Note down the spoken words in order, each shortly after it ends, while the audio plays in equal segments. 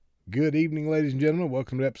Good evening, ladies and gentlemen.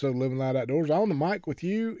 Welcome to episode of Living Loud Outdoors. On the mic with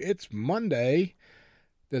you. It's Monday.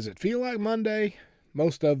 Does it feel like Monday?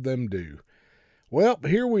 Most of them do. Well,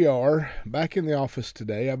 here we are back in the office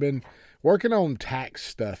today. I've been working on tax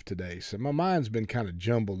stuff today, so my mind's been kind of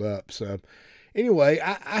jumbled up. So anyway,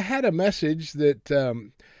 I had a message that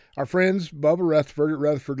our friends Bubba Rutherford at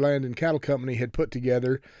Rutherford Land and Cattle Company had put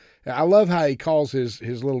together. I love how he calls his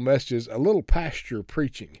little messages a little pasture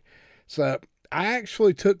preaching. So I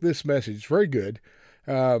actually took this message. It's very good.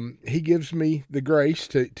 He gives me the grace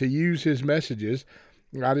to use his messages.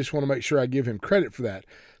 I just want to make sure I give him credit for that.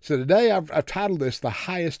 So today I've titled this The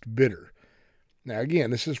Highest Bidder. Now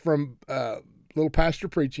again, this is from Little Pasture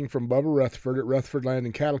Preaching from Bubba Rutherford at Rutherford Land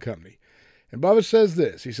and Cattle Company. And Bubba says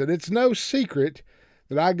this. He said, "It's no secret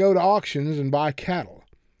that I go to auctions and buy cattle.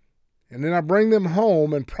 And then I bring them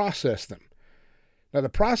home and process them. Now the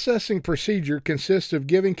processing procedure consists of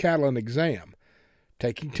giving cattle an exam,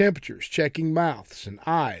 taking temperatures, checking mouths and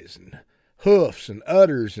eyes and hoofs and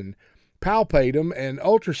udders and palpate them and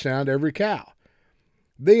ultrasound every cow.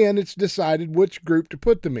 Then it's decided which group to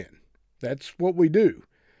put them in. That's what we do.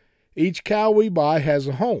 Each cow we buy has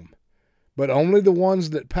a home, but only the ones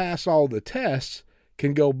that pass all the tests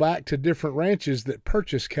can go back to different ranches that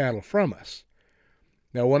purchase cattle from us.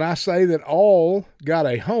 Now, when I say that all got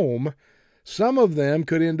a home, some of them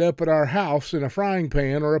could end up at our house in a frying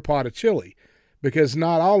pan or a pot of chili, because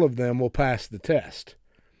not all of them will pass the test.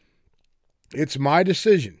 It's my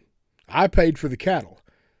decision. I paid for the cattle.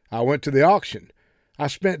 I went to the auction. I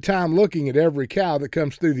spent time looking at every cow that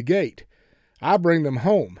comes through the gate. I bring them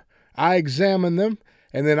home. I examine them,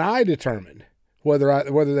 and then I determine whether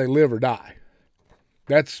they live or die.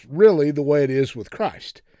 That's really the way it is with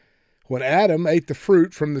Christ. When Adam ate the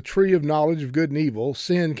fruit from the tree of knowledge of good and evil,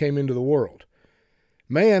 sin came into the world.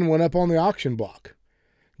 Man went up on the auction block.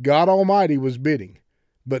 God Almighty was bidding,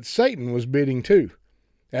 but Satan was bidding too.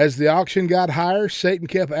 As the auction got higher, Satan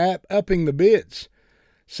kept upping the bids.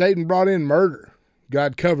 Satan brought in murder.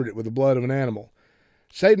 God covered it with the blood of an animal.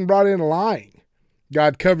 Satan brought in lying.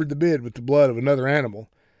 God covered the bid with the blood of another animal.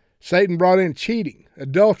 Satan brought in cheating,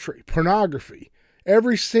 adultery, pornography,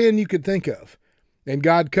 every sin you could think of, and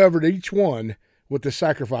God covered each one with the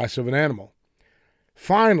sacrifice of an animal.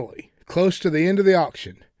 Finally, close to the end of the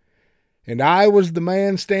auction, and I was the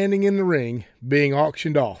man standing in the ring being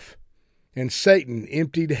auctioned off, and Satan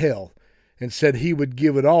emptied hell and said he would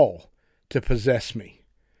give it all to possess me.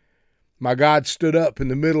 My God stood up in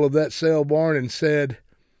the middle of that sale barn and said,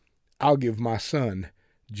 'I'll give my son,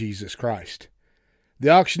 Jesus Christ.'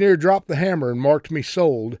 The auctioneer dropped the hammer and marked me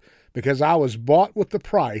sold because I was bought with the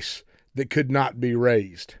price that could not be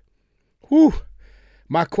raised." Whew!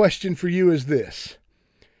 My question for you is this.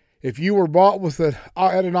 If you were bought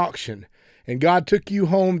at an auction and God took you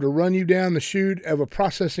home to run you down the chute of a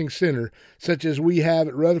processing center such as we have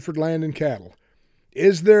at Rutherford Land and Cattle,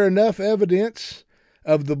 is there enough evidence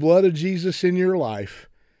of the blood of Jesus in your life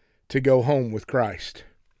to go home with Christ?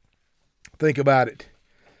 Think about it.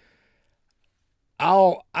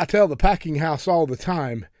 I tell the packing house all the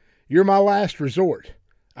time, you're my last resort.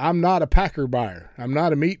 I'm not a packer buyer. I'm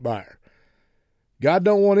not a meat buyer. God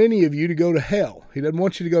don't want any of you to go to hell. He doesn't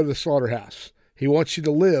want you to go to the slaughterhouse. He wants you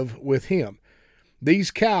to live with him. These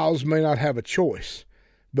cows may not have a choice,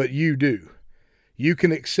 but you do. You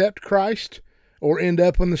can accept Christ or end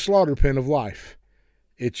up in the slaughter pen of life.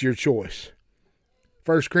 It's your choice.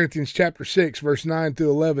 1 Corinthians chapter 6, verse 9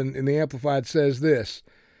 through 11 in the Amplified says this,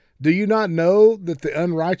 "Do you not know that the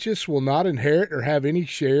unrighteous will not inherit or have any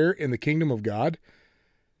share in the kingdom of God?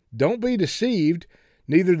 Don't be deceived,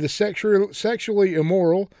 neither the sexually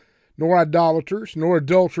immoral, nor idolaters, nor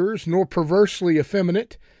adulterers, nor perversely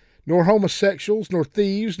effeminate, nor homosexuals, nor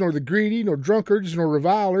thieves, nor the greedy, nor drunkards, nor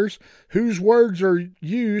revilers, whose words are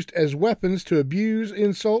used as weapons to abuse,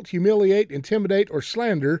 insult, humiliate, intimidate, or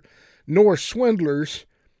slander, nor swindlers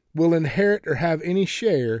will inherit or have any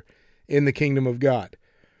share in the kingdom of God."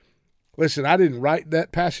 Listen, I didn't write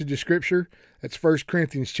that passage of Scripture. That's 1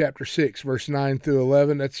 Corinthians chapter 6, verse 9 through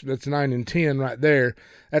 11. That's 9 and 10 right there.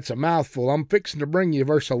 That's a mouthful. I'm fixing to bring you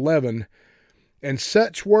verse 11. "And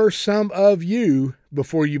such were some of you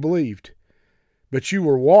before you believed. But you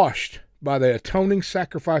were washed by the atoning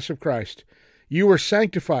sacrifice of Christ. You were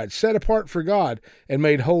sanctified, set apart for God, and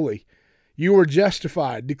made holy. You were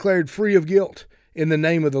justified, declared free of guilt in the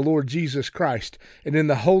name of the Lord Jesus Christ, and in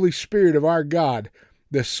the Holy Spirit of our God,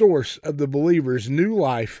 the source of the believer's new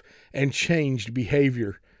life and changed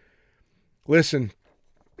behavior." Listen,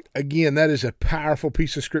 again, that is a powerful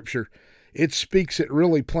piece of Scripture. It speaks it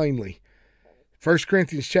really plainly. 1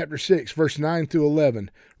 Corinthians chapter 6, verse 9 through 11.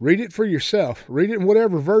 Read it for yourself. Read it in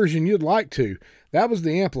whatever version you'd like to. That was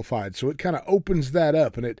the Amplified, so it kind of opens that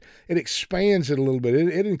up, and it expands it a little bit.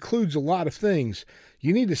 It includes a lot of things.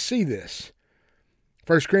 You need to see this.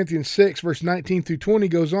 1 Corinthians 6, verse 19 through 20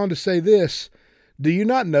 goes on to say this, "Do you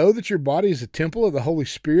not know that your body is a temple of the Holy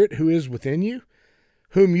Spirit who is within you,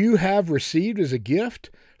 whom you have received as a gift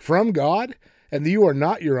from God, and that you are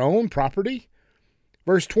not your own property?"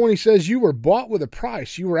 Verse 20 says, "You were bought with a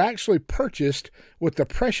price. You were actually purchased with the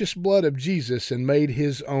precious blood of Jesus and made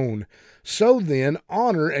his own. So then,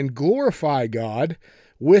 honor and glorify God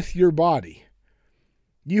with your body."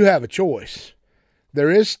 You have a choice. There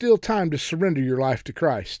is still time to surrender your life to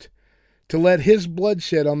Christ, to let his blood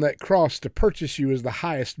shed on that cross to purchase you as the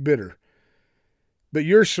highest bidder. But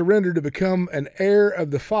your surrender to become an heir of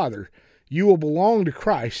the Father, you will belong to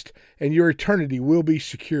Christ, and your eternity will be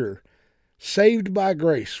secure. Saved by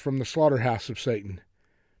grace from the slaughterhouse of Satan.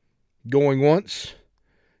 Going once,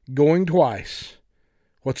 going twice.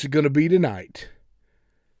 What's it going to be tonight?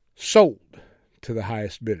 Sold to the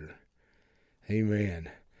highest bidder. Amen.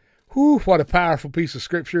 Whew, what a powerful piece of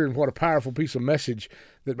scripture and what a powerful piece of message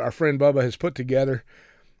that our friend Bubba has put together.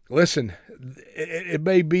 Listen, it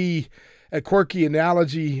may be a quirky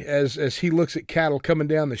analogy as he looks at cattle coming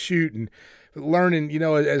down the chute and learning,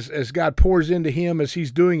 as God pours into him as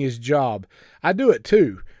he's doing his job. I do it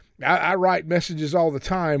too. I write messages all the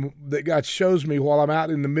time that God shows me while I'm out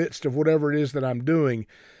in the midst of whatever it is that I'm doing.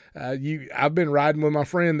 I've been riding with my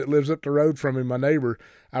friend that lives up the road from me, my neighbor.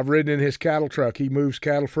 I've ridden in his cattle truck. He moves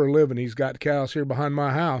cattle for a living. He's got cows here behind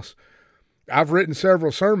my house. I've written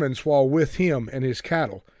several sermons while with him and his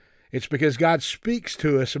cattle. It's because God speaks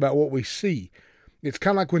to us about what we see. It's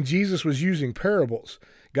kind of like when Jesus was using parables.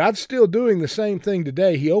 God's still doing the same thing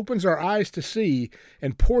today. He opens our eyes to see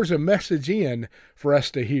and pours a message in for us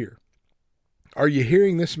to hear. Are you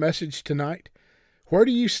hearing this message tonight? Where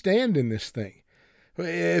do you stand in this thing?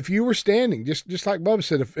 If you were standing, just like Bubba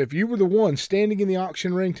said, if you were the one standing in the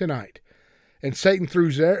auction ring tonight and Satan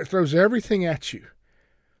throws everything at you,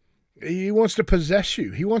 he wants to possess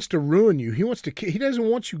you. He wants to ruin you. He doesn't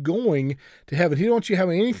want you going to heaven. He doesn't want you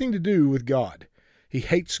having anything to do with God. He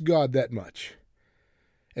hates God that much.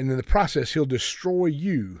 And in the process, he'll destroy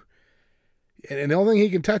you. And the only thing he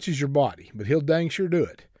can touch is your body, but he'll dang sure do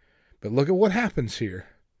it. But look at what happens here.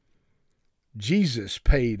 Jesus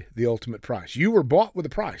paid the ultimate price. You were bought with a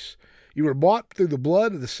price. You were bought through the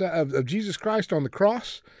blood of Jesus Christ on the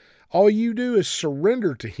cross. All you do is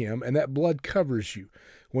surrender to him, and that blood covers you.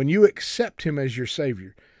 When you accept him as your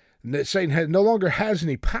Savior, that Satan no longer has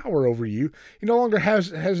any power over you. He no longer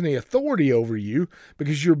has any authority over you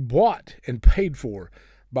because you're bought and paid for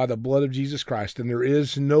by the blood of Jesus Christ, and there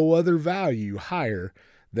is no other value higher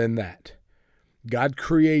than that. God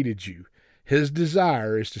created you. His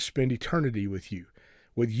desire is to spend eternity with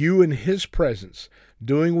you in his presence,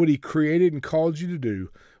 doing what he created and called you to do,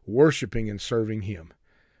 worshiping and serving him.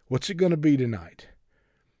 What's it going to be tonight?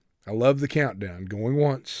 I love the countdown. Going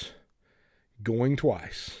once, going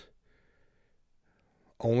twice.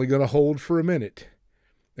 Only going to hold for a minute,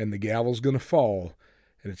 and the gavel's going to fall,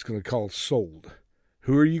 and it's going to call sold.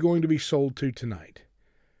 Who are you going to be sold to tonight?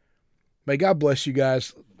 May God bless you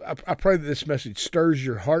guys. I pray that this message stirs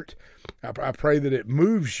your heart. I pray that it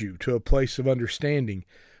moves you to a place of understanding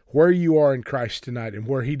where you are in Christ tonight and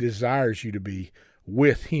where he desires you to be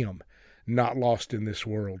with him, not lost in this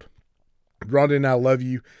world. Rhonda and I love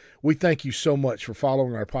you. We thank you so much for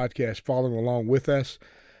following our podcast, following along with us.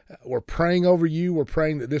 We're praying over you. We're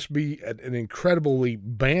praying that this be an incredibly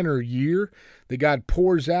banner year, that God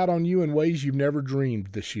pours out on you in ways you've never dreamed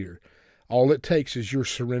this year. All it takes is your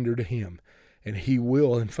surrender to him, and he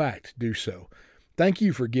will, in fact, do so. Thank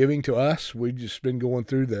you for giving to us. We've just been going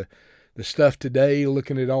through the stuff today,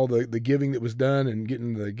 looking at all the giving that was done and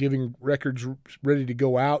getting the giving records ready to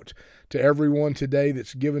go out to everyone today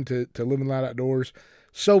that's given to Living Loud Outdoors.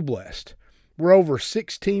 So blessed. We're over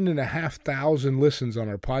 16,500 listens on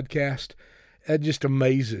our podcast. That just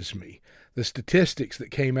amazes me. The statistics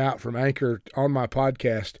that came out from Anchor on my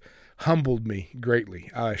podcast humbled me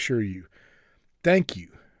greatly, I assure you. Thank you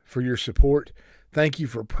for your support. Thank you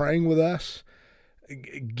for praying with us.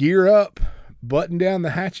 Gear up, button down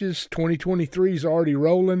the hatches. 2023 is already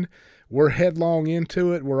rolling. We're headlong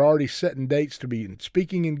into it. We're already setting dates to be in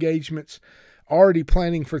speaking engagements, already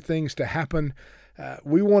planning for things to happen.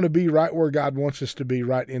 We want to be right where God wants us to be,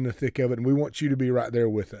 right in the thick of it, and we want you to be right there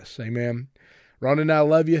with us. Amen. Ron and I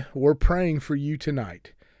love you. We're praying for you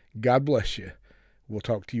tonight. God bless you. We'll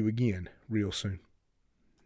talk to you again real soon.